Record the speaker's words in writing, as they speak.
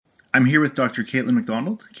I'm here with Dr. Caitlin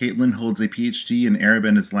McDonald. Caitlin holds a PhD in Arab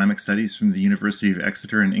and Islamic Studies from the University of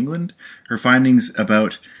Exeter in England. Her findings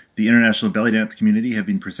about the international belly dance community have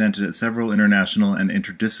been presented at several international and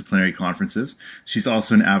interdisciplinary conferences. She's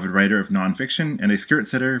also an avid writer of nonfiction and a skirt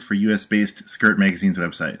setter for US-based Skirt Magazine's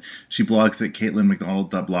website. She blogs at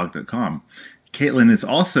caitlinmcdonald.blog.com. Caitlin is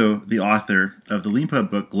also the author of the Leanpub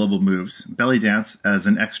book Global Moves, Belly Dance as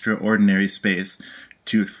an Extraordinary Space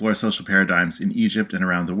to Explore Social Paradigms in Egypt and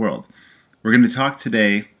Around the World. We're going to talk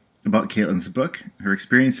today about Caitlin's book, her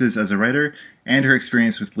experiences as a writer, and her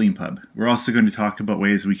experience with Leanpub. We're also going to talk about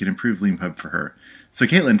ways we can improve Leanpub for her. So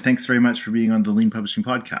Caitlin, thanks very much for being on the Lean Publishing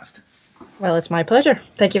podcast. Well, it's my pleasure.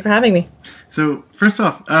 Thank you for having me. So first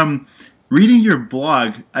off, reading your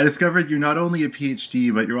blog, I discovered you're not only a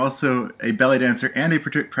PhD, but you're also a belly dancer and a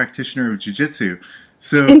practitioner of jiu-jitsu.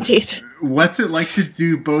 So, indeed, what's it like to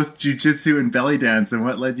do both jiu-jitsu and belly dance, and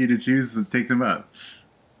what led you to choose to take them up?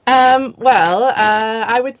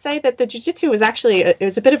 I would say that the jiu-jitsu was actually, it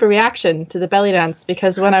was a bit of a reaction to the belly dance,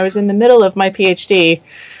 because when I was in the middle of my PhD,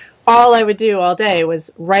 all I would do all day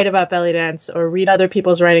was write about belly dance or read other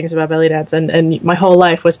people's writings about belly dance, and my whole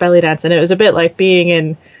life was belly dance, and it was a bit like being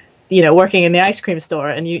in, working in the ice cream store,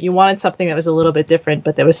 and you wanted something that was a little bit different,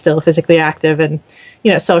 but that was still physically active and,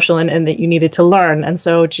 social and that you needed to learn. And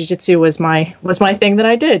so jiu-jitsu was my thing that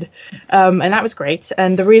I did. And that was great.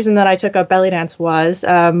 And the reason that I took up belly dance was,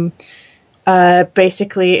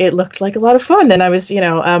 basically it looked like a lot of fun. And I was,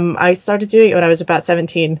 I started doing it when I was about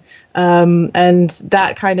 17. And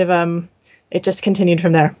that kind of, it just continued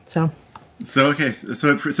from there. So that's what I was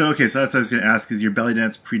going to ask, is your belly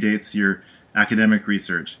dance predates your academic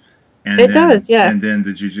research. And it does, yeah. And then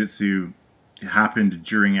the jiu-jitsu happened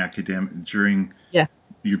during your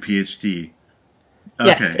PhD. Okay,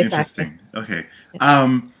 yes, exactly. Interesting. Okay.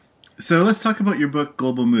 Yeah. So let's talk about your book,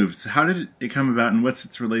 Global Moves. How did it come about, and what's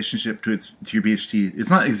its relationship to your PhD? It's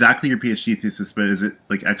not exactly your PhD thesis, but is it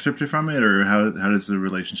like excerpted from it, or how does the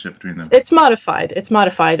relationship between them? It's modified. It's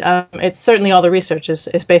certainly all the research is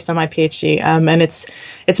based on my PhD, and it's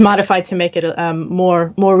modified to make it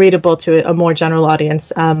more readable to a more general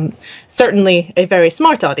audience. Certainly a very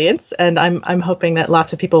smart audience, and I'm hoping that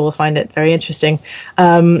lots of people will find it very interesting,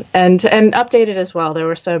 and updated as well. There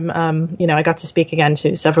were some, I got to speak again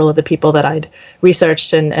to several of the people that I'd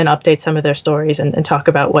researched and update some of their stories and talk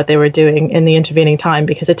about what they were doing in the intervening time,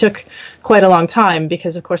 because it took quite a long time,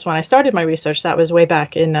 because of course when I started my research, that was way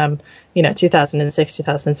back in 2006,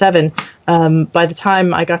 2007. By the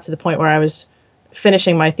time I got to the point where I was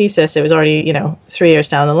finishing my thesis, it was already 3 years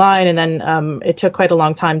down the line, and then it took quite a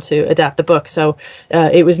long time to adapt the book. So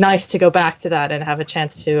it was nice to go back to that and have a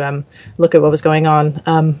chance to look at what was going on.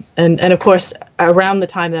 And of course, around the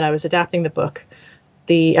time that I was adapting the book,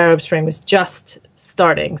 the Arab Spring was just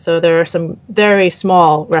starting, so there are some very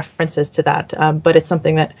small references to that, but it's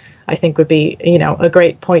something that I think would be, a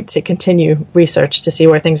great point to continue research to see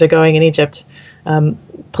where things are going in Egypt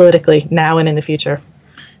politically now and in the future.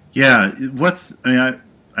 Yeah, I have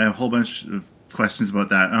a whole bunch of questions about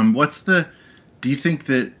that. Do you think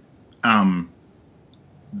that what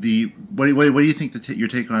do you think your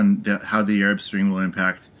take on how the Arab Spring will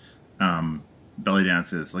impact belly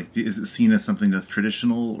dances? Like, is it seen as something that's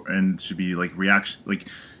traditional and should be like reaction? Like,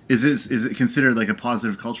 is it considered like a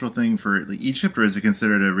positive cultural thing for like Egypt, or is it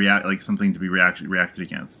considered something to be reacted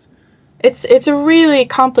against? It's a really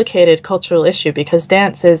complicated cultural issue, because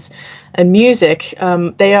dances and music,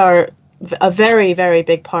 they are a very, very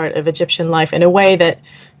big part of Egyptian life in a way that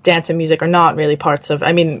dance and music are not really parts of.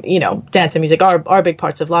 Dance and music are big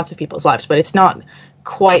parts of lots of people's lives, but it's not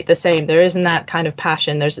quite the same. There isn't that kind of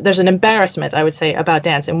passion. There's an embarrassment, I would say, about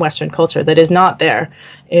dance in Western culture that is not there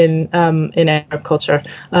in Arab culture,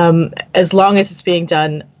 as long as it's being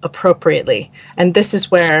done appropriately. And this is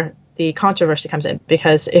where the controversy comes in,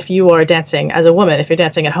 because if you are dancing as a woman, if you're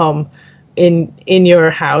dancing at home in your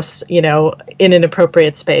house, in an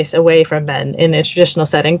appropriate space away from men in a traditional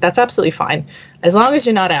setting, that's absolutely fine, as long as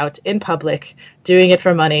you're not out in public doing it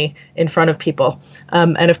for money in front of people.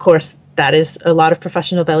 And of course, that is, a lot of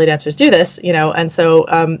professional belly dancers do this, and so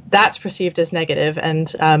that's perceived as negative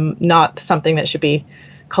and not something that should be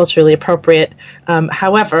culturally appropriate.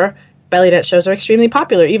 However, belly dance shows are extremely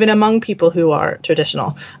popular, even among people who are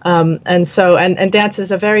traditional. And dance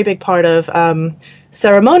is a very big part of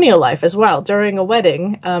ceremonial life as well. During a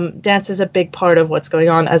wedding, dance is a big part of what's going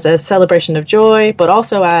on as a celebration of joy, but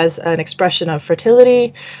also as an expression of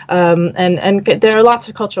fertility. And there are lots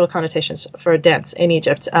of cultural connotations for dance in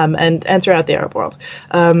Egypt and throughout the Arab world.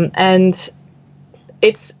 And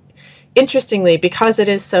it's interestingly, because it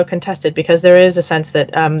is so contested, because there is a sense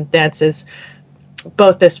that dance is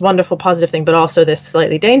both this wonderful positive thing, but also this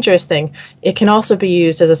slightly dangerous thing, it can also be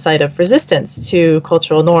used as a site of resistance to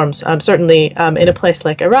cultural norms. Certainly, in a place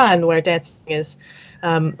like Iran, where dancing is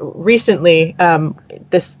recently,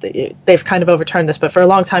 they've kind of overturned this, but for a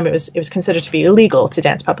long time it was considered to be illegal to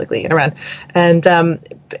dance publicly in Iran. And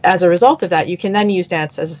as a result of that, you can then use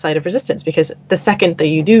dance as a site of resistance, because the second that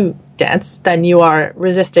you do dance, then you are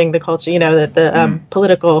resisting the culture, the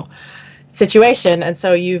political situation. And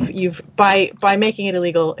so you've by making it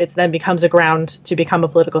illegal, it then becomes a ground to become a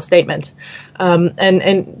political statement.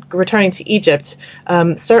 And returning to Egypt,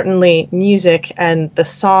 certainly music and the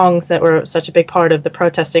songs that were such a big part of the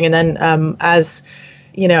protesting, and then as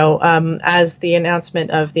the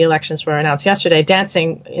announcement of the elections were announced yesterday,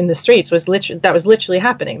 dancing in the streets was literally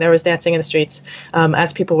happening. There was dancing in the streets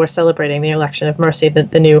as people were celebrating the election of Morsi,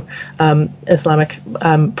 the new Islamic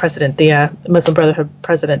president, the Muslim Brotherhood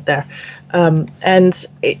president there. And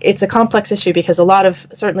it's a complex issue, because a lot of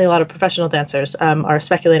professional dancers are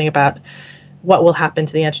speculating about what will happen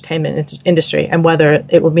to the entertainment industry and whether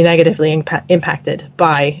it will be negatively impacted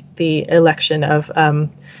by the election of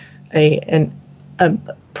a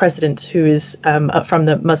president who is from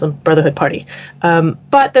the Muslim Brotherhood Party.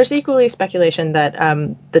 But there's equally speculation that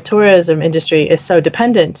the tourism industry is so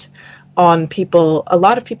dependent on people. A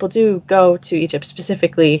lot of people do go to Egypt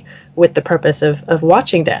specifically with the purpose of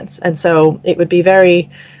watching dance. And so it would be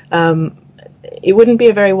it wouldn't be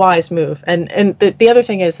a very wise move. And the other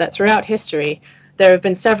thing is that throughout history, there have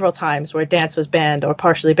been several times where dance was banned or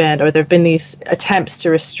partially banned, or there have been these attempts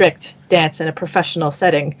to restrict dance in a professional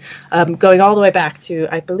setting, going all the way back to,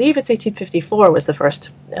 I believe it's 1854 was the first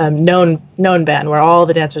known ban, where all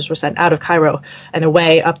the dancers were sent out of Cairo and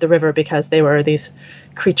away up the river because they were these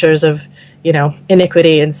creatures of,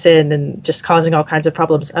 iniquity and sin and just causing all kinds of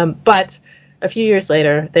problems. But a few years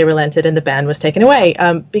later, they relented and the ban was taken away,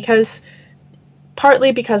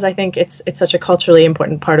 partly because I think it's such a culturally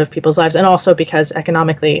important part of people's lives, and also because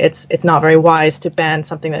economically it's not very wise to ban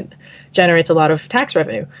something that generates a lot of tax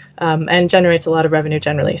revenue and generates a lot of revenue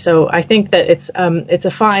generally. So I think that it's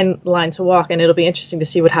a fine line to walk, and it'll be interesting to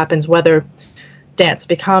see what happens, whether dance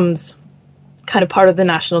becomes kind of part of the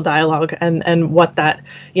national dialogue, and what that,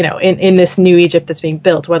 in this new Egypt that's being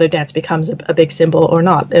built, whether dance becomes a big symbol or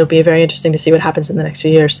not. It'll be very interesting to see what happens in the next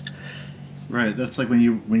few years. Right. That's like when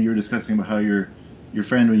you were discussing about how your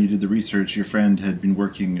friend, when you did the research, your friend had been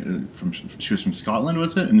working she was from Scotland,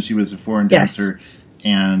 was it? And she was a foreign dancer.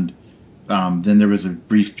 Yes. And then there was a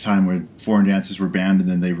brief time where foreign dancers were banned, and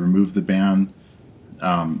then they removed the ban.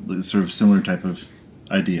 Sort of similar type of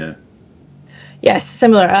idea. Yes,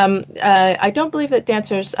 similar. I don't believe that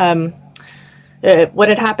dancers... what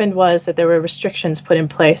had happened was that there were restrictions put in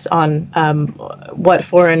place on what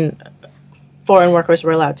foreign workers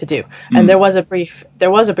were allowed to do. And there was a brief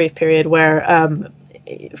period where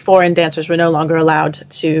foreign dancers were no longer allowed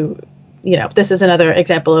to, this is another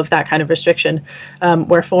example of that kind of restriction,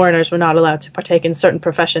 where foreigners were not allowed to partake in certain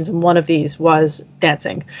professions, and one of these was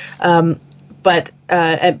dancing. But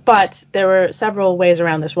there were several ways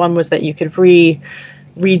around this. One was that you could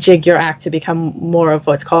rejig your act to become more of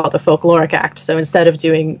what's called a folkloric act. So instead of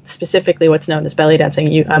doing specifically what's known as belly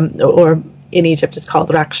dancing, or in Egypt it's called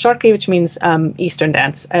raqs sharqi, which means Eastern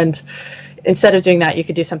dance. And instead of doing that, you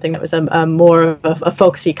could do something that was more of a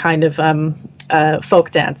folksy kind of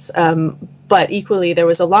folk dance. But equally, there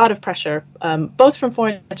was a lot of pressure, both from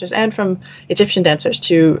foreign dancers and from Egyptian dancers,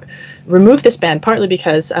 to remove this ban, partly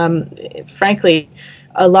because, frankly,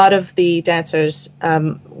 a lot of the dancers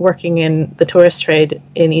working in the tourist trade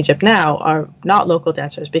in Egypt now are not local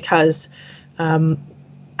dancers, because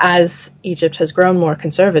as Egypt has grown more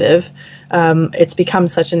conservative, it's become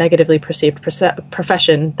such a negatively perceived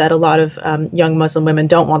profession that a lot of young Muslim women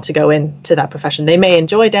don't want to go into that profession. They may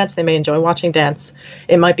enjoy dance, they may enjoy watching dance,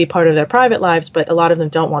 it might be part of their private lives, but a lot of them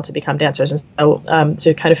don't want to become dancers. And so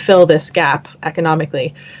to kind of fill this gap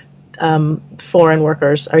economically, foreign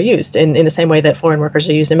workers are used in the same way that foreign workers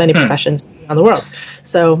are used in many professions around the world.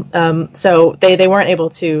 So they weren't able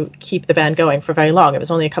to keep the ban going for very long. It was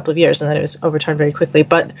only a couple of years, and then it was overturned very quickly.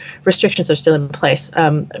 But restrictions are still in place.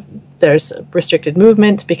 There's restricted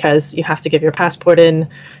movement because you have to give your passport in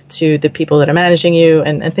to the people that are managing you,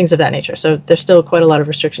 and things of that nature. So there's still quite a lot of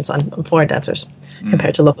restrictions on foreign dancers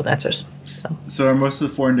compared to local dancers. So are most of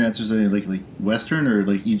the foreign dancers like Western, or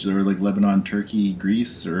like Egypt, or like Lebanon, Turkey,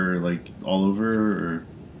 Greece, or like all over?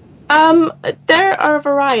 Or? There are a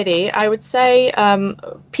variety. I would say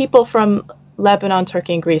people from Lebanon,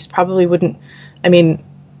 Turkey, and Greece probably wouldn't. I mean,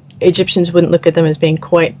 Egyptians wouldn't look at them as being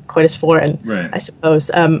quite as foreign, right. I suppose.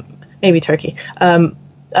 Maybe Turkey.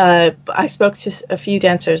 I spoke to a few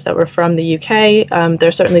dancers that were from the UK. There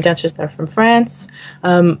are certainly dancers that are from France,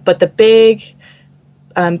 but the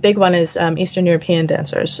big one is Eastern European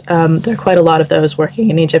dancers. There are quite a lot of those working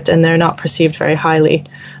in Egypt, and they're not perceived very highly.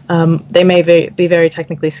 They may be very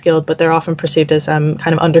technically skilled, but they're often perceived as kind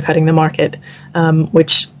of undercutting the market,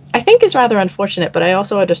 which I think is rather unfortunate. But I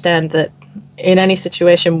also understand that in any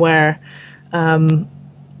situation where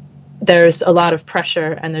there's a lot of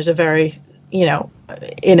pressure and there's a very,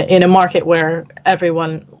 in a market where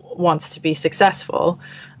everyone wants to be successful,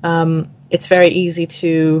 it's very easy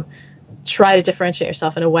to try to differentiate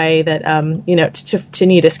yourself in a way that, to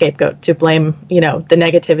need a scapegoat, to blame, the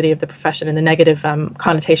negativity of the profession and the negative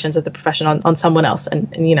connotations of the profession on someone else.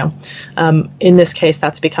 And in this case,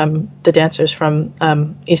 that's become the dancers from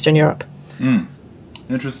Eastern Europe.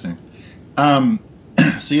 Interesting.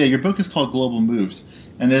 So yeah, your book is called Global Moves,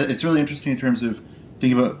 and it's really interesting in terms of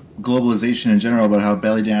thinking about globalization in general, about how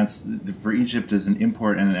belly dance for Egypt is an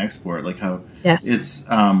import and an export, like how it's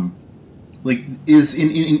is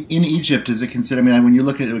in Egypt, is it considered? I mean, when you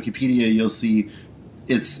look at Wikipedia, you'll see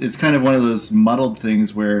it's kind of one of those muddled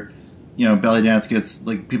things where belly dance gets,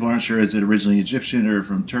 like, people aren't sure, is it originally Egyptian or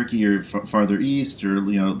from Turkey or farther east or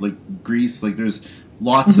like Greece. Like there's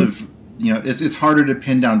lots of it's harder to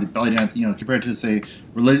pin down the belly dance, compared to, say,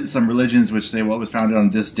 some religions which say, well, it was founded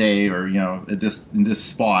on this day or in this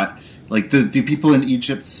spot. Like, do people in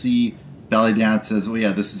Egypt see belly dance as, well,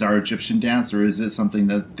 yeah, this is our Egyptian dance, or is it something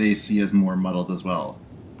that they see as more muddled as well?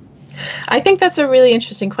 I think that's a really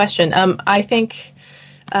interesting question. I think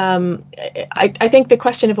the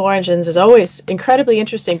question of origins is always incredibly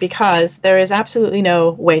interesting because there is absolutely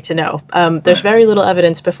no way to know. There's very little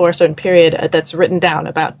evidence before a certain period that's written down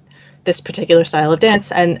about this particular style of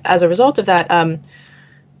dance, and as a result of that,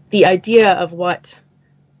 the idea of what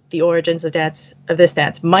the origins of this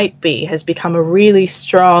dance might be has become a really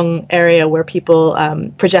strong area where people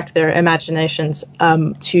project their imaginations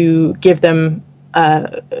to give them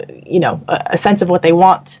a sense of what they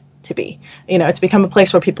want to be. It's become a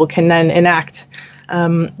place where people can then enact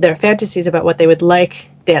their fantasies about what they would like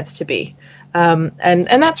dance to be. And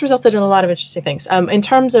that's resulted in a lot of interesting things. In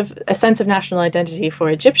terms of a sense of national identity for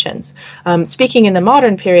Egyptians, speaking in the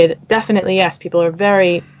modern period, definitely yes, people are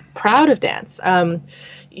very proud of dance.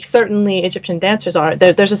 Certainly Egyptian dancers are.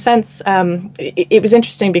 There's a sense, it was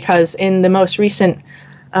interesting because in the most recent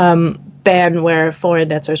ban where foreign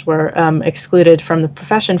dancers were excluded from the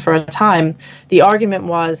profession for a time, the argument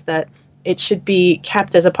was that it should be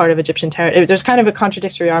kept as a part of Egyptian territory. There's kind of a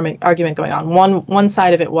contradictory argument going on. One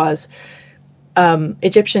side of it was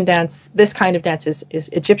Egyptian dance, this kind of dance is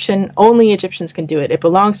Egyptian. Only Egyptians can do it. It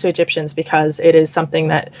belongs to Egyptians because it is something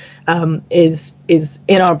that is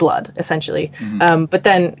in our blood, essentially. Mm-hmm. But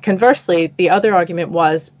then conversely, the other argument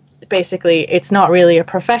was basically it's not really a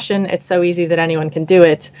profession. It's so easy that anyone can do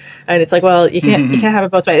it, and it's like, well, you can't have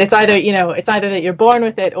it both ways. It's either that you're born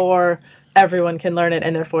with it or everyone can learn it,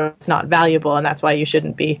 and therefore it's not valuable, and that's why you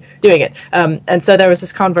shouldn't be doing it. And so there was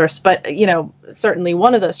this converse. But certainly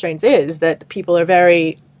one of those strains is that people are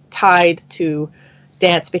very tied to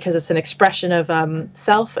dance because it's an expression of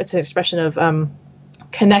self. It's an expression of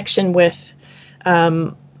connection with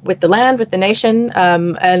the land, with the nation,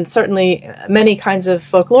 and certainly many kinds of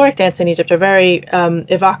folkloric dance in Egypt are very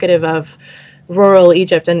evocative of rural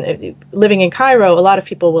Egypt. And living in Cairo, a lot of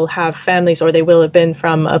people will have families, or they will have been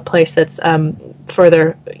from a place that's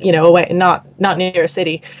further, away, not near a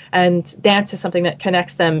city. And dance is something that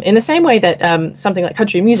connects them in the same way that something like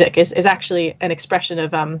country music is actually an expression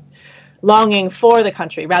of longing for the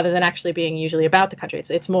country rather than actually being usually about the country.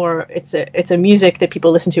 It's a music that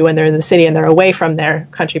people listen to when they're in the city and they're away from their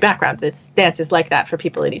country background. Dance is like that for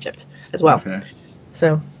people in Egypt as well. Okay.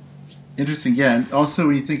 So interesting. Yeah, and also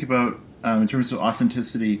when you think about in terms of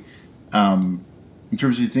authenticity, in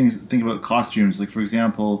terms of you think about costumes, like for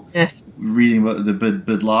example, yes, reading about the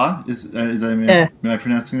Bidla, am I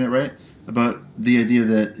pronouncing that right? About the idea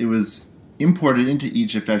that it was imported into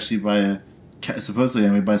Egypt actually by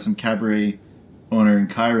supposedly by some cabaret owner in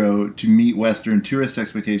Cairo to meet Western tourist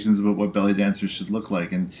expectations about what belly dancers should look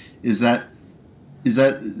like. And is that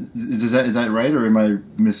right, or am I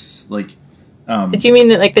do you mean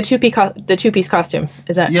that, like the two-piece costume?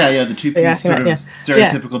 Is that? Yeah, the two-piece sort of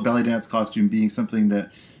stereotypical belly dance costume being something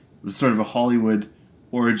that was sort of a Hollywood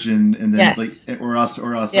origin, and then or else yes.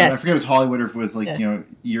 I forget if it was Hollywood or if it was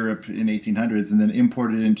Europe in 1800s, and then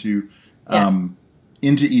imported into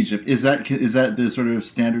Egypt. Is that the sort of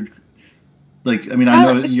standard? Like, I mean, I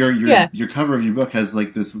know your cover of your book has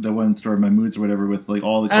like the one story, My Moods or whatever, with like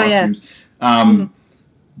all the costumes.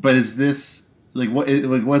 But is this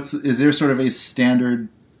is there sort of a standard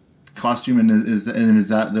costume, and is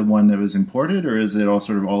that the one that was imported, or is it all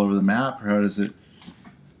sort of all over the map, or how does it?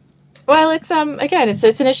 Well, it's again, it's an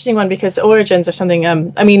interesting one because origins are something.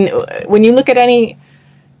 I mean, when you look at any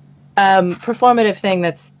performative thing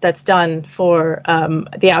that's done for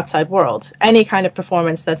the outside world, any kind of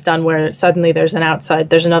performance that's done where suddenly there's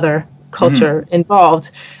another culture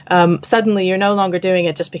involved. Suddenly, you're no longer doing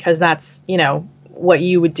it just because that's what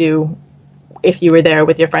you would do if you were there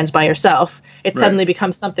with your friends by yourself. It suddenly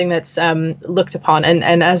becomes something that's looked upon,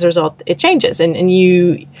 and as a result, it changes. And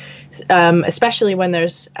you, especially when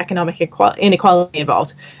there's economic inequality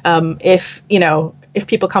involved, if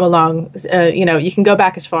people come along, you can go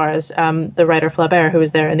back as far as the writer Flaubert, who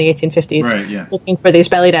was there in the 1850s, looking for these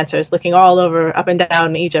belly dancers, looking all over, up and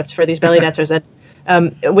down Egypt for these belly dancers.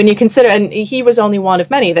 And when you consider, and he was only one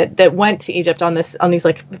of many that went to Egypt on these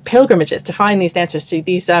like pilgrimages to find these dancers, to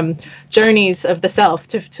these journeys of the self,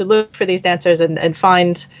 to look for these dancers and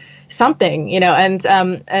find something,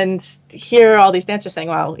 and hear all these dancers saying,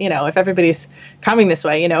 well, if everybody's coming this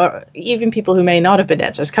way, even people who may not have been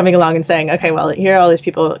dancers coming along and saying, okay, well, here are all these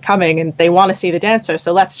people coming and they want to see the dancer,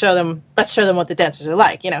 so let's show them what the dancers are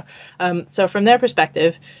like, so from their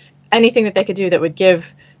perspective, anything that they could do that would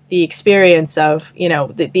give the experience of,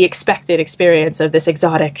 the expected experience of this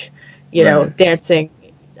exotic, dancing,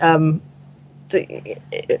 to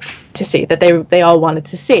see that they all wanted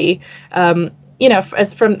to see,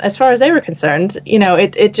 as far as they were concerned,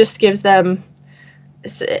 it just gives them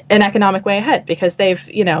an economic way ahead because they've,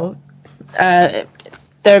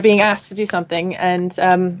 they're being asked to do something and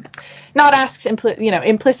not asked,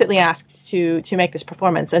 implicitly asked to make this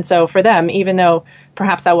performance. And so for them, even though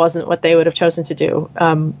perhaps that wasn't what they would have chosen to do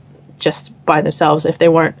just by themselves if they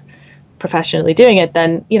weren't professionally doing it,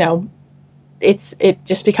 then, it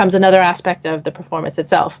just becomes another aspect of the performance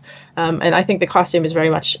itself. And I think the costume is very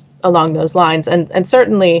much along those lines. And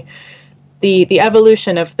certainly the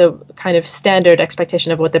evolution of the kind of standard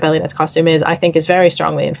expectation of what the belly dance costume is, I think, is very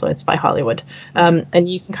strongly influenced by Hollywood. And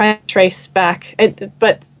you can kind of trace back.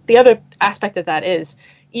 But the other aspect of that is,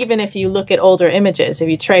 even if you look at older images, if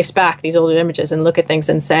you trace back these older images and look at things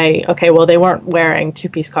and say, okay, well, they weren't wearing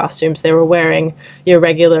two-piece costumes. They were wearing your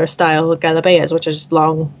regular style galabeyas, which is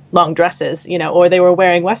long dresses, or they were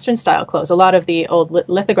wearing Western style clothes. A lot of the old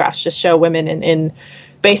lithographs just show women in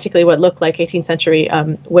basically what looked like 18th century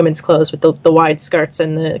women's clothes with the wide skirts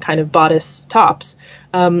and the kind of bodice tops.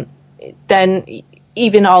 Then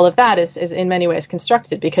even all of that is in many ways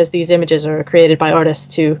constructed because these images are created by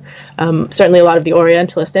artists who, certainly a lot of the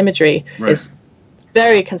Orientalist imagery is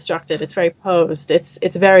very constructed. It's very posed.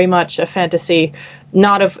 It's very much a fantasy.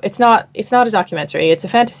 It's not a documentary. It's a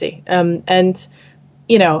fantasy. And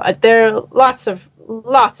there are lots of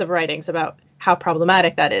writings about how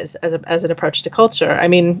problematic that is as an approach to culture. I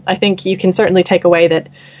mean, I think you can certainly take away that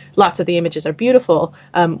lots of the images are beautiful.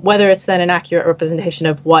 Whether it's then an accurate representation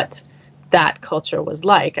of what that culture was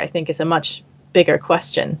like, I think, is a much bigger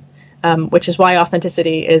question, which is why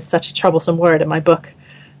authenticity is such a troublesome word in my book.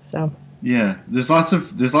 So yeah, there's lots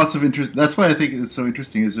of interest. That's why I think it's so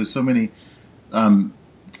interesting. Is there's so many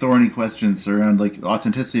thorny questions around like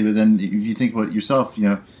authenticity, but then if you think about yourself,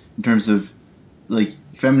 in terms of like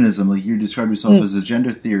feminism, like you describe yourself as a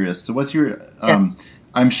gender theorist. So what's your?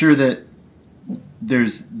 I'm sure that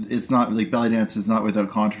it's not like belly dance is not without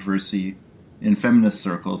controversy in feminist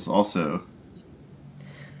circles also.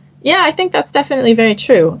 Yeah, I think that's definitely very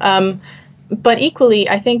true. But equally,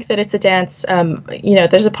 I think that it's a dance.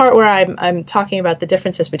 There's a part where I'm talking about the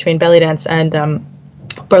differences between belly dance and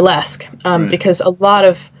burlesque, because a lot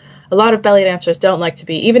of belly dancers don't like to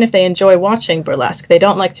be, even if they enjoy watching burlesque, they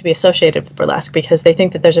don't like to be associated with burlesque because they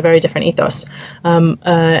think that there's a very different ethos.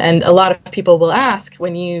 And a lot of people will ask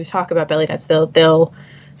when you talk about belly dance, they'll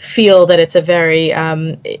feel that it's a very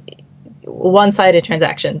one-sided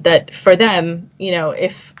transaction, that for them,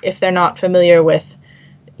 if they're not familiar with,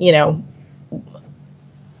 the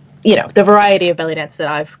variety of belly dance that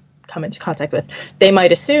I've come into contact with, they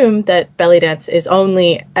might assume that belly dance is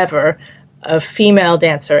only ever a female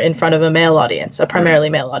dancer in front of a male audience, a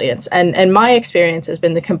primarily male audience. And my experience has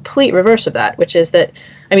been the complete reverse of that, which is that,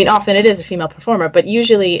 I mean, often it is a female performer, but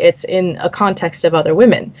usually it's in a context of other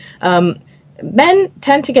women. Men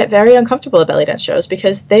tend to get very uncomfortable at belly dance shows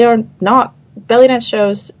because belly dance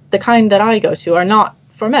shows, the kind that I go to, are not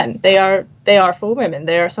for men. They are for women.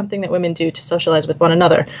 They are something that women do to socialize with one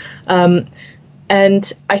another.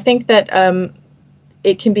 And I think that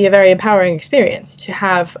it can be a very empowering experience to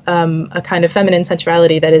have a kind of feminine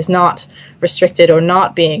sensuality that is not restricted or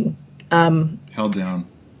not being held down,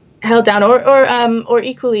 or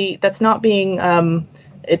equally that's not being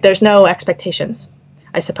there's no expectations.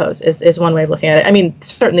 I suppose, is one way of looking at it. I mean,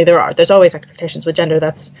 certainly there's always expectations with gender.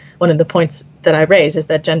 That's one of the points that I raise, is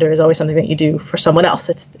that gender is always something that you do for someone else.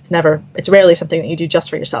 It's rarely something that you do just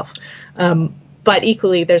for yourself. But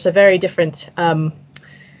equally, there's a very different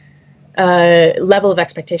level of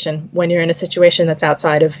expectation when you're in a situation that's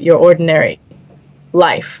outside of your ordinary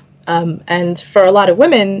life. And for a lot of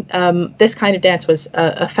women, this kind of dance was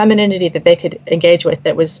a femininity that they could engage with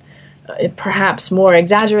that was perhaps more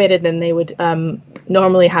exaggerated than they would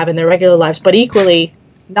normally have in their regular lives, but equally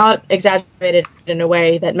not exaggerated in a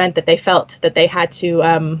way that meant that they felt that they had to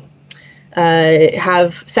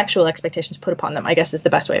have sexual expectations put upon them, I guess is the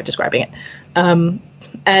best way of describing it.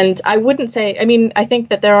 And I wouldn't say, I mean, I think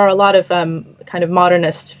that there are a lot of kind of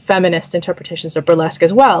modernist, feminist interpretations of burlesque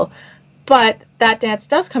as well, but that dance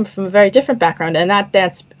does come from a very different background, and that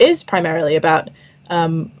dance is primarily about,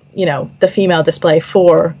 the female display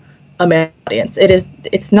for a male audience.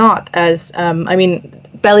 It's not as,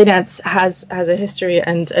 belly dance has a history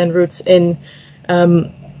and roots in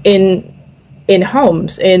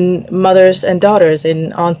homes, in mothers and daughters,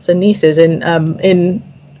 in aunts and nieces,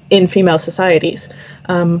 in female societies.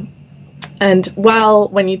 And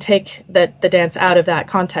when you take the dance out of that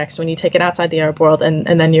context, when you take it outside the Arab world,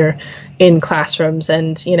 and then you're in classrooms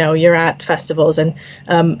and you're at festivals, and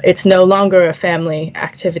it's no longer a family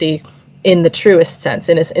activity in the truest sense,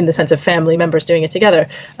 in the sense of family members doing it together.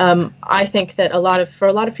 I think that for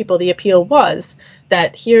a lot of people, the appeal was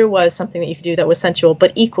that here was something that you could do that was sensual,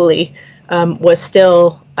 but equally was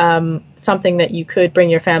still something that you could bring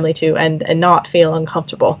your family to and not feel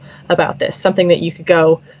uncomfortable about this. Something that you could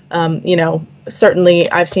go,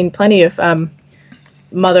 certainly I've seen plenty of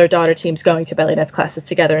mother-daughter teams going to belly dance classes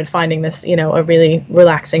together and finding this, a really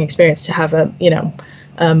relaxing experience to have a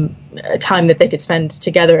time that they could spend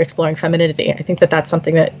together exploring femininity. I think that that's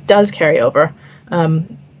something that does carry over.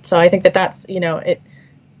 So I think that that's, it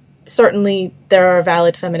certainly there are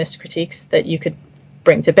valid feminist critiques that you could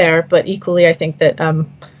bring to bear, but equally I think that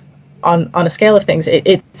on a scale of things,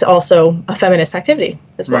 it's also a feminist activity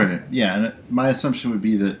as well. Right. Yeah, and my assumption would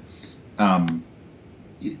be that,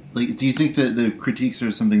 do you think that the critiques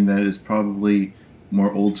are something that is probably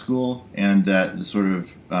more old school, and that the sort of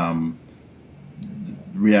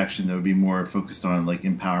reaction that would be more focused on like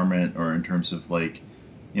empowerment, or in terms of like,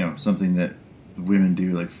 something that women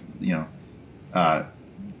do, like,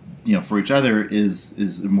 for each other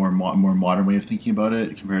is a more modern way of thinking about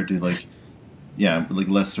it compared to like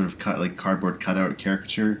less sort of cardboard cutout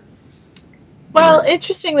caricature? Well,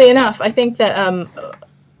 interestingly enough, I think that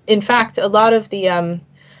in fact a lot of the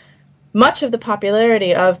much of the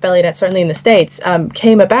popularity of belly dance, certainly in the States,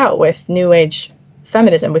 came about with New Age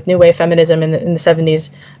feminism, with New Wave feminism in the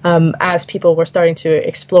 70s, as people were starting to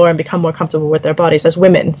explore and become more comfortable with their bodies, as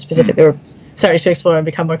women specifically were starting to explore and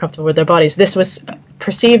become more comfortable with their bodies. This was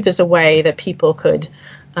perceived as a way that people could,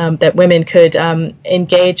 that women could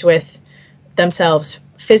engage with themselves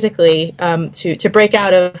physically, to break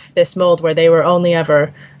out of this mold where they were only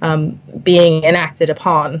ever being enacted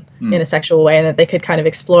upon in a sexual way, and that they could kind of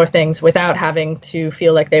explore things without having to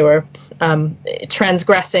feel like they were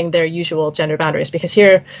transgressing their usual gender boundaries. Because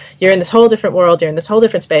here you're in this whole different world, you're in this whole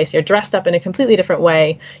different space, you're dressed up in a completely different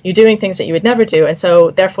way, you're doing things that you would never do, and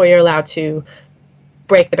so therefore you're allowed to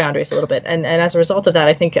break the boundaries a little bit. And as a result of that,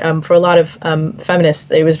 I think for a lot of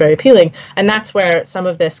feminists, it was very appealing. And that's where some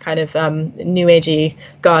of this kind of new agey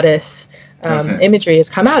goddess imagery has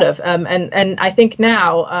come out of. And I think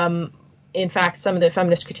now, in fact, some of the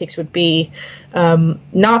feminist critiques would be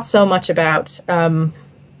not so much about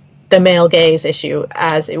the male gaze issue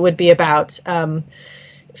as it would be about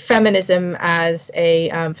feminism as a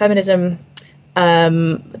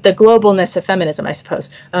the globalness of feminism, I suppose,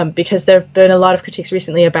 because there have been a lot of critiques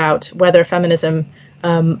recently about whether feminism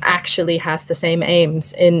actually has the same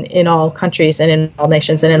aims in all countries and in all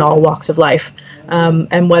nations and in all walks of life,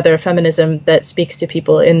 and whether feminism that speaks to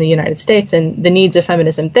people in the United States and the needs of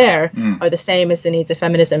feminism there are the same as the needs of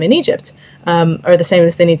feminism in Egypt, or the same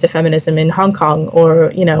as the needs of feminism in Hong Kong,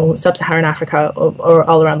 or sub-Saharan Africa, or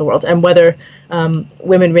all around the world, and whether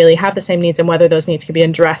women really have the same needs, and whether those needs can be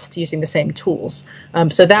addressed using the same tools.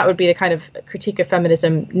 So that would be the kind of critique of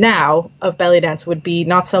feminism now, of belly dance, would be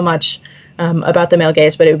not so much about the male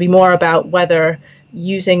gaze, but it would be more about whether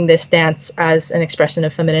using this dance as an expression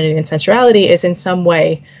of femininity and sensuality is in some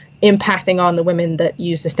way impacting on the women that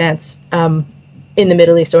use this dance in the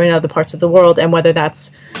Middle East or in other parts of the world, and whether that's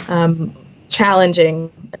challenging,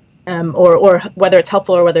 or whether it's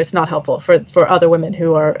helpful or whether it's not helpful for other women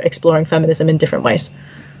who are exploring feminism in different ways.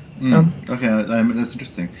 So. Okay, that's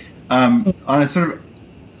interesting. On a sort of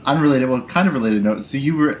unrelated, well, kind of related note, so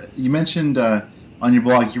you mentioned on your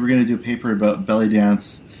blog you were going to do a paper about belly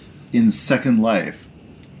dance in Second Life.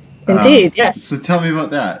 Indeed, yes. So tell me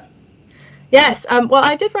about that. Yes, well,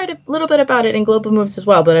 I did write a little bit about it in Global Moves as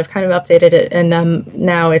well, but I've kind of updated it, and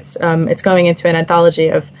now it's going into an anthology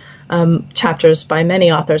of chapters by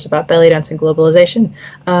many authors about belly dance and globalization.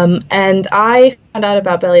 And I found out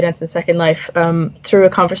about belly dance in Second Life through a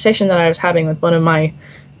conversation that I was having with one of my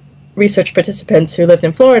research participants who lived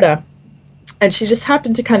in Florida. And she just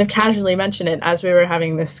happened to kind of casually mention it as we were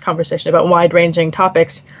having this conversation about wide-ranging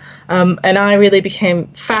topics. And I really became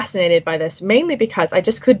fascinated by this, mainly because I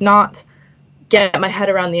just could not get my head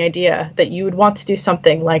around the idea that you would want to do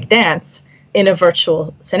something like dance in a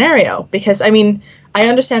virtual scenario. Because, I mean, I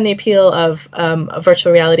understand the appeal of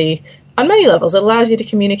virtual reality on many levels. It allows you to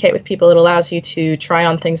communicate with people. It allows you to try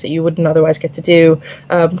on things that you wouldn't otherwise get to do.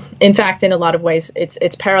 In fact, in a lot of ways,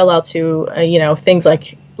 it's parallel to, things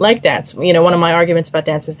like dance. One of my arguments about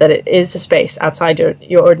dance is that it is a space outside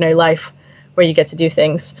your ordinary life where you get to do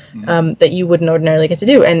things that you wouldn't ordinarily get to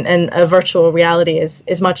do. And a virtual reality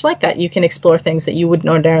is much like that. You can explore things that you wouldn't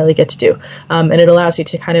ordinarily get to do. And it allows you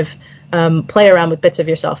to kind of play around with bits of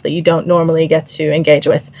yourself that you don't normally get to engage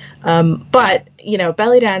with. But,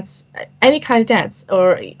 belly dance, any kind of dance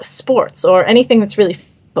or sports or anything that's really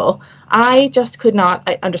physical, I just could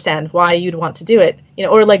not understand why you'd want to do it.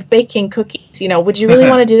 Or like baking cookies. Would you really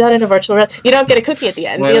want to do that in a virtual reality? You don't get a cookie at the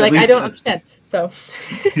end. Well, you're like, I don't understand. So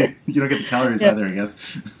you don't get the calories either, I guess.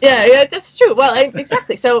 Yeah, that's true. Well,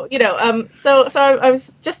 exactly. So so I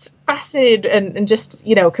was just fascinated and just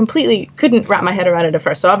completely couldn't wrap my head around it at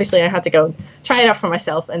first. So obviously I had to go try it out for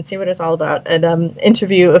myself and see what it's all about, and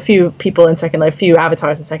interview a few people in Second Life, a few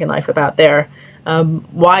avatars in Second Life about their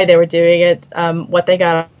why they were doing it, what they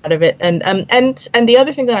got out of it, and the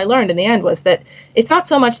other thing that I learned in the end was that it's not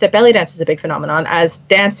so much that belly dance is a big phenomenon as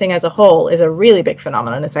dancing as a whole is a really big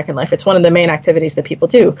phenomenon in Second Life. It's one of the main activities that people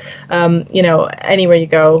do. Anywhere you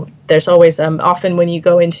go, there's always often when you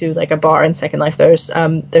go into like a bar in Second Life, there's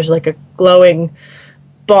like a glowing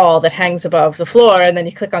ball that hangs above the floor, and then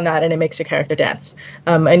you click on that and it makes your character dance.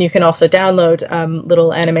 And you can also download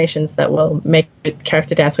little animations that will make your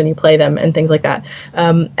character dance when you play them and things like that.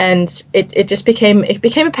 And it just became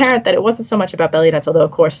apparent that it wasn't so much about belly dance, although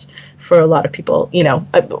of course for a lot of people,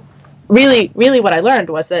 really what I learned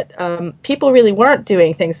was that people really weren't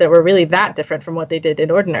doing things that were really that different from what they did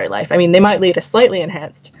in ordinary life. I mean, they might lead a slightly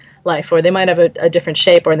enhanced life, or they might have a different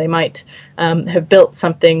shape, or they might have built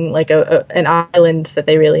something like an island that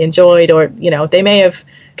they really enjoyed, or they may have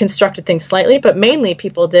constructed things slightly, but mainly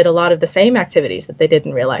people did a lot of the same activities that they did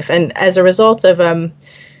in real life. And as a result of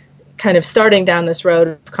kind of starting down this road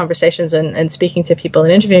of conversations and speaking to people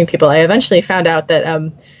and interviewing people, I eventually found out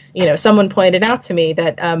that someone pointed out to me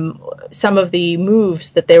that some of the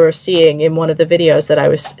moves that they were seeing in one of the videos that I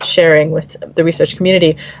was sharing with the research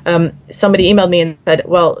community, somebody emailed me and said,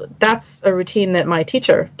 well, that's a routine that my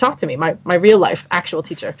teacher taught to me, my real life actual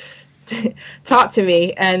teacher taught to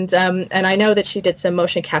me, and I know that she did some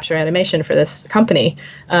motion capture animation for this company,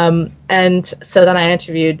 and so then I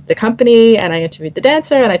interviewed the company and I interviewed the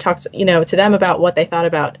dancer, and I talked to them about what they thought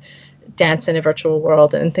about dance in a virtual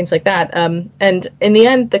world and things like that. And in the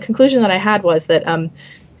end, the conclusion that I had was that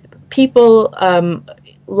people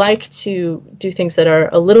like to do things that are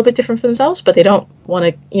a little bit different for themselves, but they don't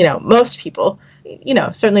want to, most people,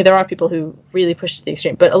 certainly there are people who really push to the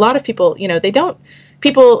extreme, but a lot of people,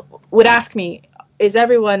 people would ask me, is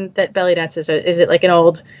everyone that belly dances, or is it like an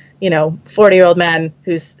old, 40-year-old man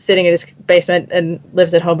who's sitting in his basement and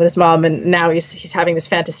lives at home with his mom, and now he's having this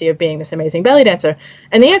fantasy of being this amazing belly dancer?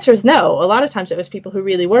 And the answer is no. A lot of times it was people who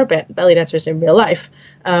really were belly dancers in real life,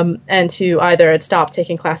 and who either had stopped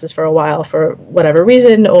taking classes for a while for whatever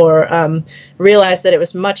reason, or realized that it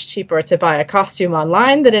was much cheaper to buy a costume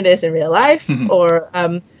online than it is in real life, or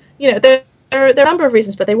there are a number of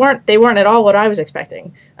reasons, but they weren't at all what I was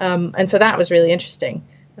expecting, and so that was really interesting.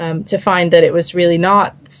 To find that it was really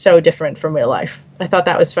not so different from real life. I thought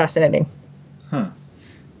that was fascinating. Huh.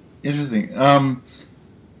 Interesting.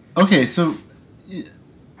 Okay, so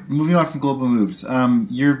moving on from Global Moves,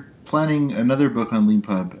 you're planning another book on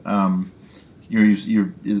Leanpub.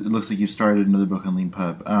 It looks like you've started another book on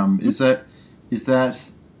Leanpub. Is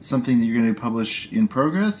that something that you're going to publish in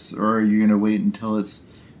progress, or are you going to wait until it's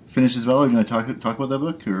finished as well? Are you going to talk about that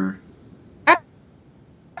book, or?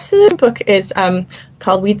 So this book is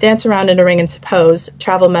called "We Dance Around in a Ring and Suppose: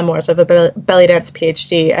 Travel Memoirs of a Belly Dance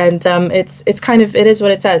PhD," and it is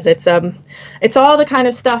what it says. It's all the kind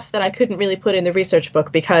of stuff that I couldn't really put in the research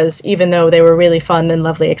book, because even though they were really fun and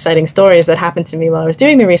lovely, exciting stories that happened to me while I was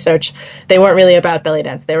doing the research, they weren't really about belly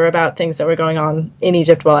dance. They were about things that were going on in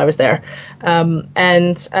Egypt while I was there,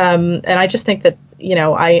 and I just think that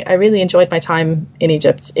I really enjoyed my time in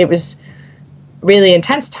Egypt. It was really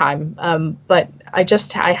intense time, but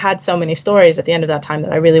I had so many stories at the end of that time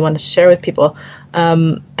that I really wanted to share with people,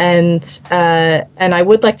 and I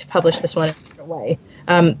would like to publish this one in a different way.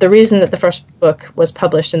 The reason that the first book was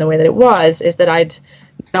published in the way that it was is that I'd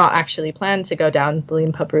not actually planned to go down the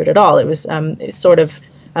Lean Pub route at all. It was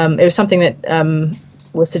something that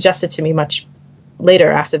was suggested to me much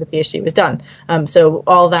later after the PhD was done. So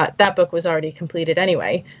all that book was already completed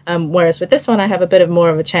anyway. Whereas with this one, I have a bit of more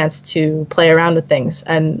of a chance to play around with things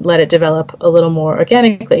and let it develop a little more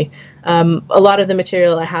organically. A lot of the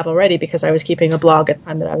material I have already because I was keeping a blog at the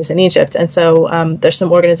time that I was in Egypt. And so there's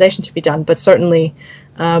some organization to be done. But certainly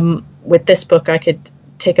with this book, I could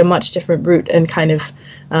take a much different route and kind of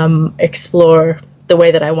explore the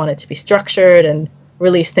way that I want it to be structured and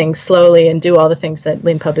release things slowly and do all the things that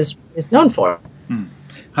LeanPub is known for.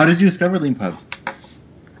 How did you discover LeanPub?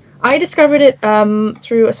 I discovered it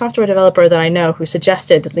through a software developer that I know who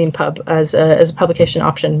suggested LeanPub as a publication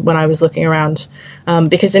option when I was looking around.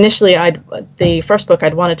 Because initially, the first book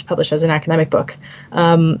I'd wanted to publish as an academic book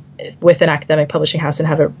with an academic publishing house and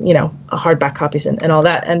have a hardback copies and all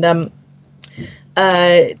that. And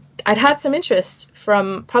I'd had some interest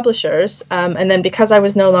from publishers, and then because I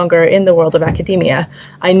was no longer in the world of academia,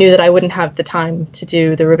 I knew that I wouldn't have the time to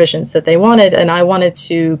do the revisions that they wanted, and I wanted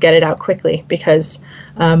to get it out quickly because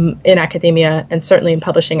in academia and certainly in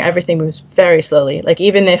publishing, everything moves very slowly. Like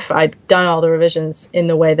even if I'd done all the revisions in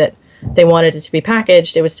the way that they wanted it to be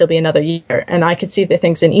packaged, it would still be another year. And I could see that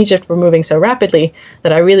things in Egypt were moving so rapidly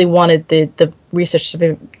that I really wanted the research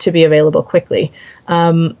to be available quickly.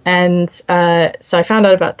 So I found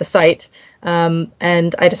out about the site,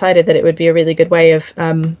 and I decided that it would be a really good way of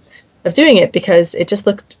doing it because it just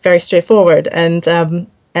looked very straightforward and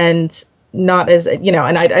not as,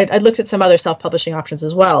 and I looked at some other self-publishing options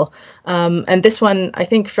as well. And this one, I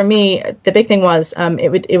think for me, the big thing was it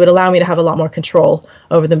would allow me to have a lot more control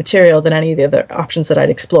over the material than any of the other options that I'd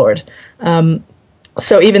explored.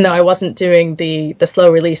 So even though I wasn't doing the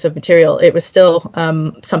slow release of material, it was still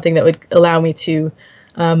something that would allow me to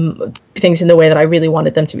do things in the way that I really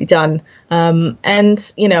wanted them to be done.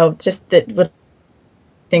 Just that with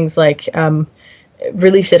things like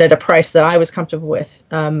release it at a price that I was comfortable with,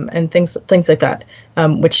 and things like that,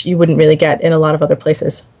 which you wouldn't really get in a lot of other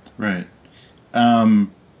places. Right.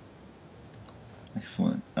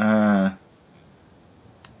 Excellent.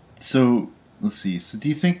 So let's see. So do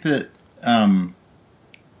you think that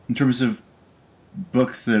in terms of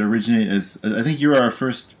books that originate as, I think you are our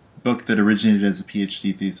first book that originated as a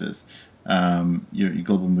PhD thesis, your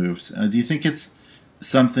Global Moves. Do you think it's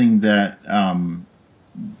something that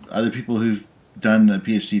other people who've done a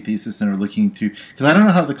PhD thesis and are looking to, because I don't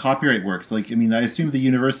know how the copyright works. Like, I mean, I assume the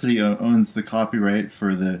university owns the copyright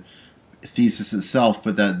for the thesis itself,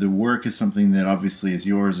 but that the work is something that obviously is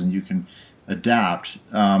yours and you can adapt.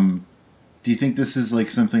 Do you think this is like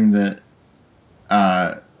something that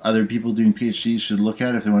other people doing PhDs should look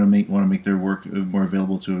at if they want to make their work more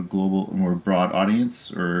available to a global, more broad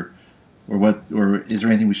audience, or is there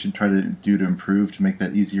anything we should try to do to improve to make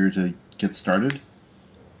that easier to get started?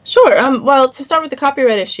 Sure. Well, to start with the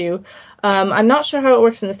copyright issue, I'm not sure how it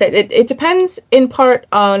works in the States. It depends in part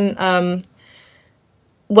on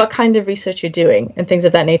what kind of research you're doing and things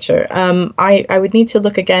of that nature. I would need to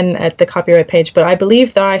look again at the copyright page, but I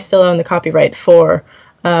believe that I still own the copyright for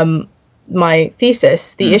my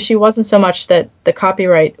thesis. The issue wasn't so much that the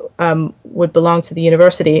copyright would belong to the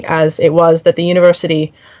university as it was that the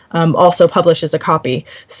university also publishes a copy.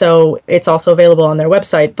 So it's also available on their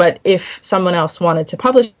website. But if someone else wanted to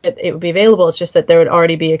publish it, it would be available. It's just that there would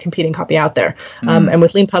already be a competing copy out there. And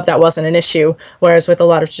with LeanPub, that wasn't an issue. Whereas with a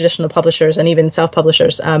lot of traditional publishers and even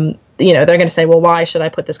self-publishers, they're going to say, well, why should I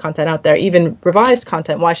put this content out there? Even revised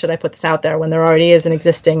content, why should I put this out there when there already is an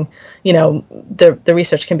existing, the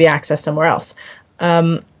research can be accessed somewhere else.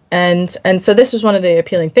 And so this was one of the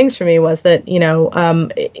appealing things for me was that,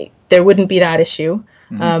 there wouldn't be that issue.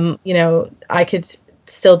 I could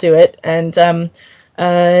still do it, and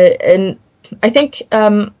I think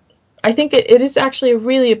it is actually a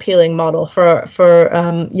really appealing model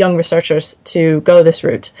for young researchers to go this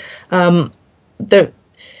route.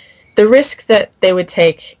 The risk that they would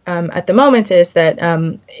take at the moment is that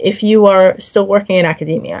if you are still working in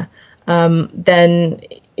academia, then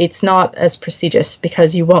it's not as prestigious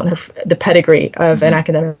because you won't have the pedigree of an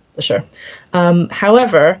academic publisher.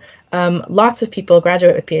 However, lots of people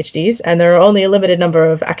graduate with PhDs, and there are only a limited number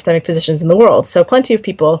of academic positions in the world. So plenty of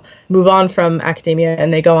people move on from academia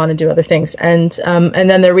and they go on and do other things. And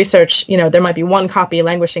then their research, there might be one copy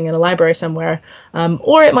languishing in a library somewhere,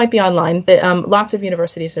 or it might be online. Lots of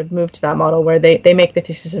universities have moved to that model where they make the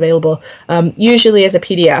thesis available, usually as a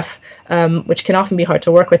PDF, which can often be hard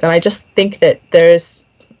to work with. And I just think that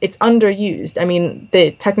it's underused. I mean,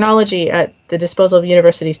 the technology at the disposal of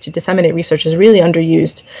universities to disseminate research is really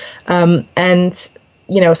underused. And,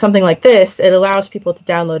 something like this, it allows people to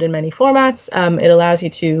download in many formats. It allows you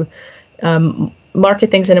to market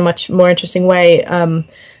things in a much more interesting way.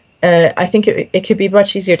 I think it could be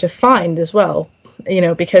much easier to find as well,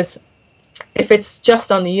 because if it's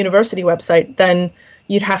just on the university website, then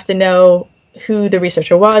you'd have to know who the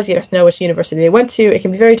researcher was. You'd have to know which university they went to. It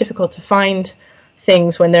can be very difficult to find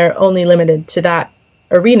things when they're only limited to that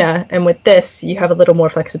arena, and with this you have a little more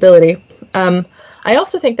flexibility. I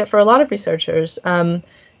also think that for a lot of researchers,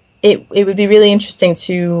 it would be really interesting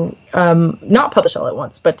to not publish all at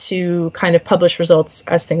once, but to kind of publish results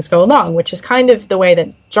as things go along, which is kind of the way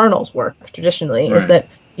that journals work traditionally. Right. Is that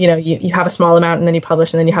you have a small amount and then you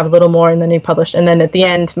publish, and then you have a little more and then you publish, and then at the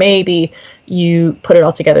end maybe you put it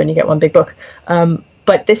all together and you get one big book.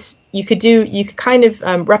 But this you could kind of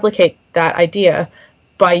replicate that idea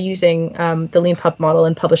by using the LeanPub model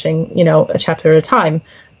and publishing, a chapter at a time.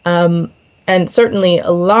 And certainly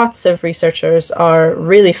lots of researchers are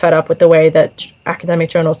really fed up with the way that academic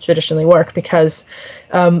journals traditionally work because,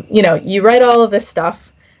 you write all of this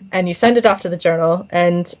stuff and you send it off to the journal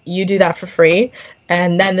and you do that for free.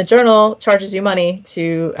 And then the journal charges you money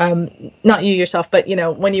to, not you yourself, but,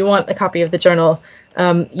 when you want a copy of the journal,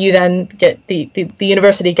 you then get the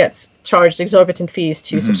university gets charged exorbitant fees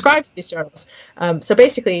to subscribe to these journals. So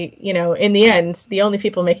basically, in the end, the only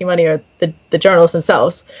people making money are the journals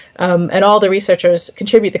themselves. And all the researchers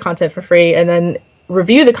contribute the content for free and then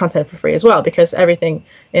review the content for free as well, because everything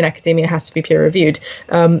in academia has to be peer reviewed.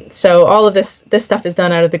 So all of this stuff is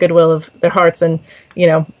done out of the goodwill of their hearts. And,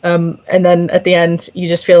 and then at the end, you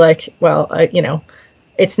just feel like, well,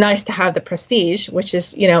 it's nice to have the prestige, which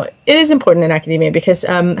is, it is important in academia because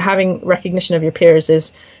having recognition of your peers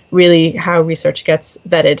is really how research gets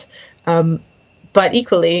vetted. But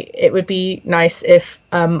equally, it would be nice if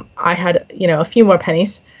I had, a few more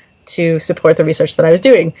pennies to support the research that I was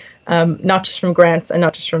doing, not just from grants and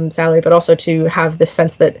not just from salary, but also to have this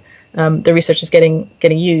sense that the research is getting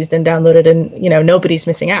used and downloaded and, nobody's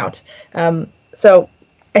missing out. So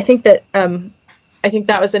I think that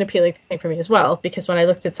was an appealing thing for me as well, because when I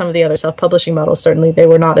looked at some of the other self-publishing models, certainly they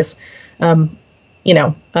were not as,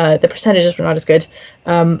 the percentages were not as good.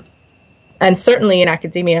 And certainly in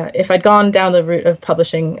academia, if I'd gone down the route of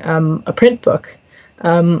publishing a print book,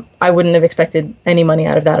 I wouldn't have expected any money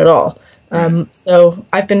out of that at all. So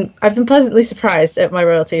I've been pleasantly surprised at my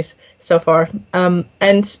royalties so far.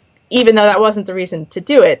 And even though that wasn't the reason to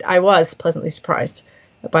do it, I was pleasantly surprised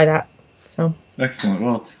by that. So. Excellent.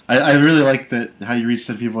 Well, I really like that how you reached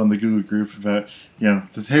out to people in the Google group about,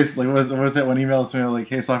 it says, hey, like what was that one email? It's like,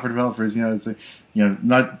 hey, software developers, it's like,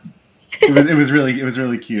 not. It was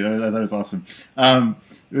really cute. That was awesome. It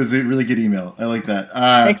was a really good email. I like that.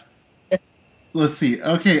 Thanks. Let's see.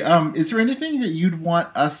 Okay. Is there anything that you'd want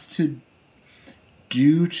us to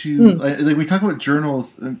do to like we talk about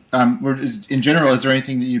journals? Or in general, is there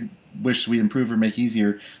anything that you wish we improve or make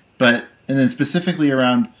easier? And then specifically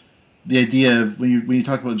around the idea of when you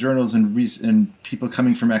talk about journals and people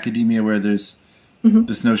coming from academia where there's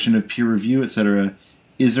this notion of peer review, etc.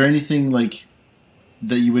 Is there anything like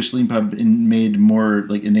that you wish LeanPub made more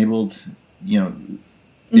like enabled? Yeah.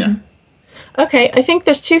 Okay, I think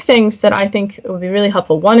there's two things that I think would be really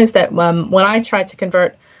helpful. One is that when I tried to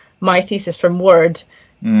convert my thesis from Word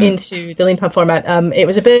into the LeanPub format, it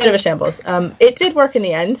was a bit of a shambles. It did work in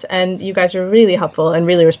the end, and you guys were really helpful and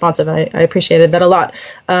really responsive. I appreciated that a lot.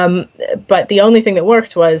 But the only thing that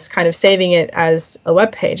worked was kind of saving it as a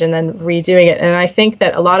web page and then redoing it. And I think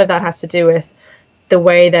that a lot of that has to do with the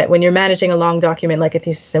way that when you're managing a long document like a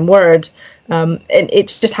thesis in Word, and it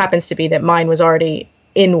just happens to be that mine was already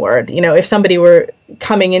in Word. If somebody were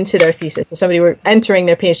coming into their thesis, if somebody were entering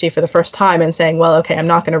their PhD for the first time and saying, well, okay, I'm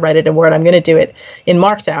not going to write it in Word, I'm going to do it in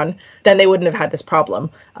Markdown, then they wouldn't have had this problem.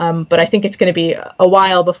 But I think it's going to be a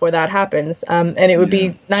while before that happens. And it would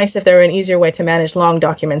be nice if there were an easier way to manage long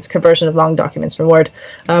documents, conversion of long documents from Word.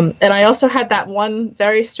 And I also had that one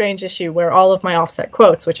very strange issue where all of my offset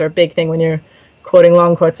quotes, which are a big thing when you're quoting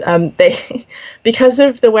long quotes, they because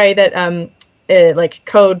of the way that like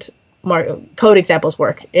code examples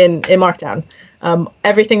work in Markdown.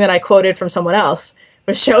 Everything that I quoted from someone else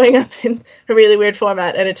was showing up in a really weird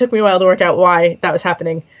format, and it took me a while to work out why that was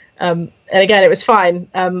happening. And again, it was fine,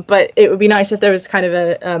 but it would be nice if there was kind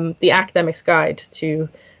of the academic's guide to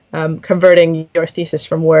converting your thesis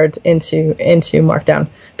from Word into Markdown,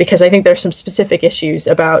 because I think there's some specific issues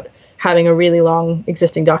about having a really long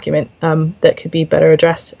existing document that could be better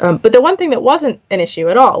addressed. But the one thing that wasn't an issue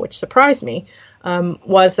at all, which surprised me,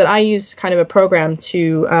 was that I use kind of a program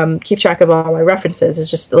to keep track of all my references. It's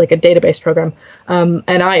just like a database program.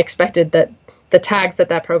 And I expected that the tags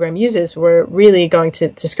that program uses were really going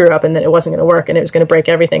to screw up, and that it wasn't going to work and it was going to break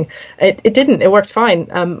everything. It didn't. It worked fine.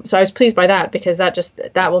 So I was pleased by that, because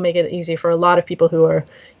that will make it easy for a lot of people who are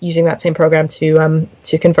using that same program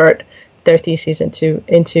to convert their theses into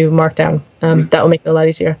Markdown. That will make it a lot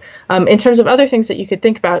easier. In terms of other things that you could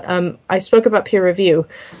think about, I spoke about peer review.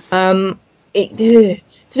 It's a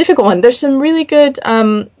difficult one. There's some really good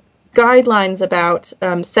guidelines about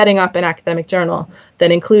setting up an academic journal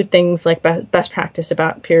that include things like best practice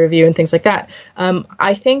about peer review and things like that.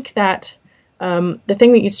 I think that the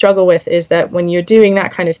thing that you struggle with is that when you're doing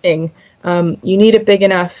that kind of thing, you need a big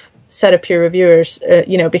enough set of peer reviewers,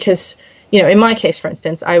 because, in my case, for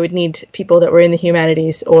instance, I would need people that were in the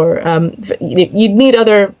humanities, or you'd need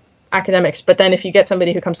other academics. But then if you get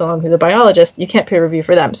somebody who comes along who's a biologist, you can't peer review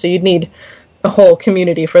for them. So you'd need a whole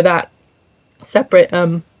community for that separate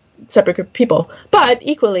group of people. But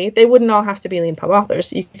equally, they wouldn't all have to be LeanPub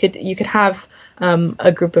authors. You could have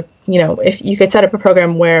a group of, if you could set up a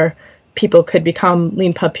program where people could become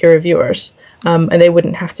LeanPub peer reviewers, and they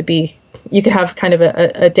wouldn't have to be. You could have kind of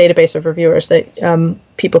a database of reviewers that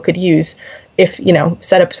people could use if,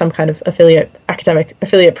 set up some kind of academic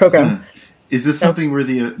affiliate program. Is this something where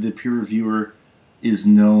the peer reviewer is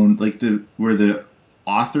known, like where the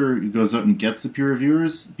author goes out and gets the peer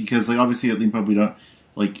reviewers? Because obviously at LeanPub we don't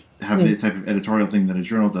have the type of editorial thing that a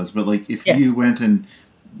journal does. But if you went and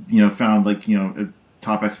found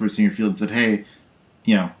top experts in your field and said, hey,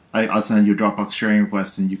 I'll send you a Dropbox sharing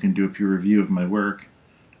request and you can do a peer review of my work.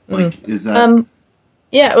 Is that?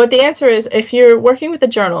 Yeah, well, the answer is, if you're working with a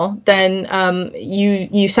journal, then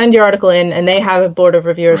you send your article in, and they have a board of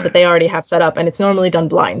reviewers that they already have set up, and it's normally done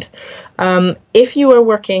blind. If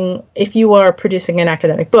you are producing an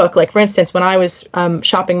academic book, like for instance, when I was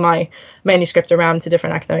shopping my manuscript around to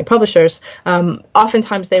different academic publishers,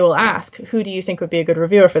 oftentimes they will ask, who do you think would be a good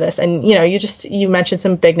reviewer for this? And you mentioned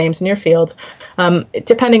some big names in your field.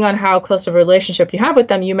 Depending on how close of a relationship you have with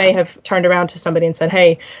them, you may have turned around to somebody and said,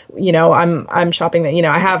 hey, I'm shopping that,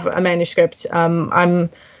 I have a manuscript,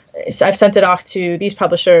 I've sent it off to these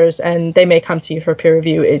publishers, and they may come to you for peer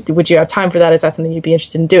review. Would you have time for that? Is that something you'd be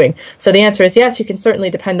interested in doing? So the answer is yes. You can certainly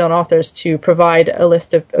depend on authors to provide a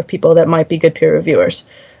list of people that might be good peer reviewers.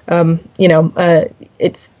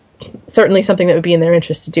 It's certainly something that would be in their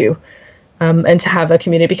interest to do, and to have a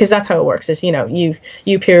community, because that's how it works. Is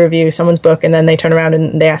you peer review someone's book, and then they turn around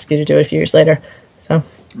and they ask you to do it a few years later. So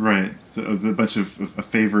right. So a bunch of a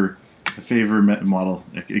favor model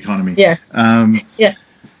economy. Yeah. Yeah.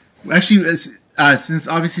 Actually, since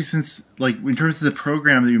in terms of the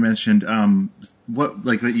program that you mentioned, what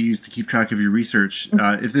that you use to keep track of your research,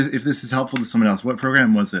 if this is helpful to someone else, what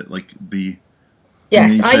program was it?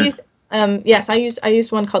 Yes, I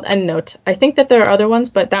used one called EndNote. I think that there are other ones,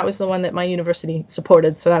 but that was the one that my university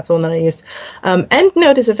supported, so that's the one that I used.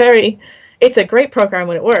 EndNote is it's a great program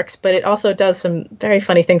when it works, but it also does some very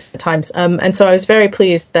funny things at times. And so I was very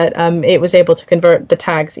pleased that it was able to convert the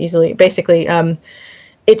tags easily. Basically,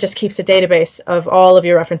 it just keeps a database of all of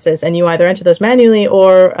your references, and you either enter those manually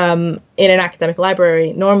or in an academic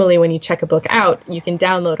library. Normally, when you check a book out, you can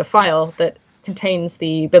download a file that contains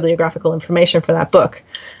the bibliographical information for that book.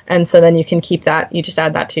 And so then you can keep that, you just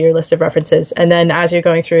add that to your list of references. And then as you're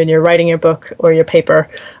going through and you're writing your book or your paper,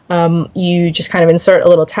 you just kind of insert a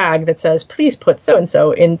little tag that says, please put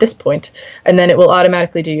so-and-so in this point. And then it will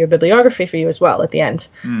automatically do your bibliography for you as well at the end.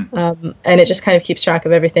 And it just kind of keeps track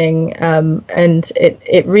of everything. And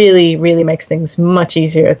it really, really makes things much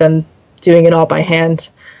easier than doing it all by hand.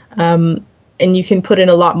 And you can put in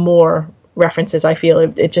a lot more references, I feel.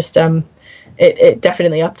 It just... It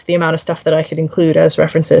definitely upped the amount of stuff that I could include as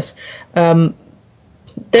references. There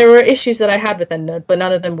were issues that I had with EndNote, but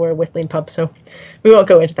none of them were with LeanPub, so we won't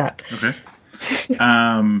go into that. Okay.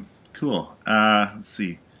 Cool. Let's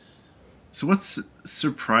see. So what's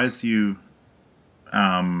surprised you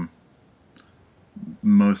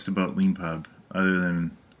most about LeanPub, other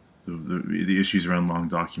than the issues around long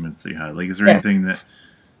documents that you had? Is there anything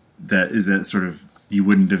that is that sort of you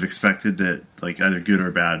wouldn't have expected, that either good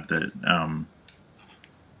or bad, that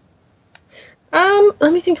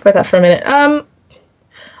let me think about that for a minute.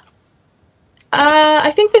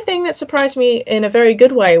 I think the thing that surprised me in a very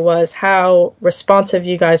good way was how responsive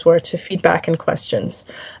you guys were to feedback and questions.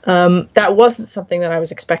 That wasn't something that I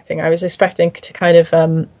was expecting. I was expecting to kind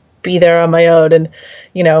of be there on my own and,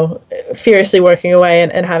 furiously working away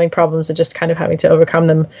and having problems and just kind of having to overcome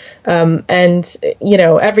them. And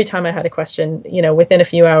every time I had a question, within a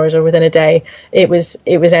few hours or within a day, it was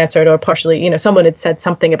answered, or partially, someone had said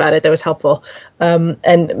something about it that was helpful.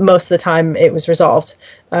 And most of the time it was resolved.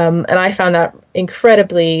 And I found that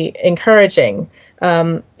incredibly encouraging.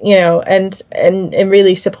 And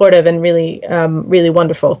really supportive and really, really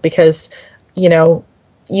wonderful, because, you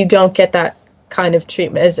don't get that kind of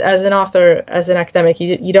treatment as an author, as an academic.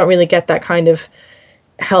 You don't really get that kind of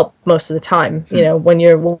help most of the time. When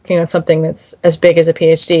you're working on something that's as big as a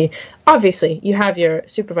PhD, obviously you have your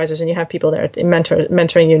supervisors and you have people there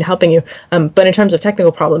mentoring you and helping you. But in terms of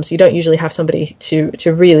technical problems, you don't usually have somebody to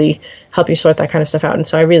really help you sort that kind of stuff out. And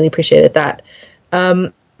so I really appreciated that.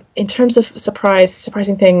 In terms of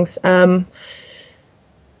surprising things, yeah,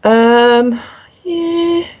 I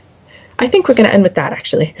think we're going to end with that,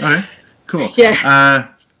 actually. All right. Cool. Yeah.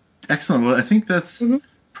 Excellent. Well, I think that's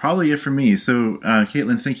probably it for me. So,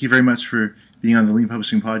 Caitlin, thank you very much for being on the Lean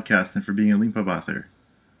Publishing Podcast and for being a Lean Pub author.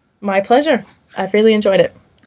 My pleasure. I've really enjoyed it.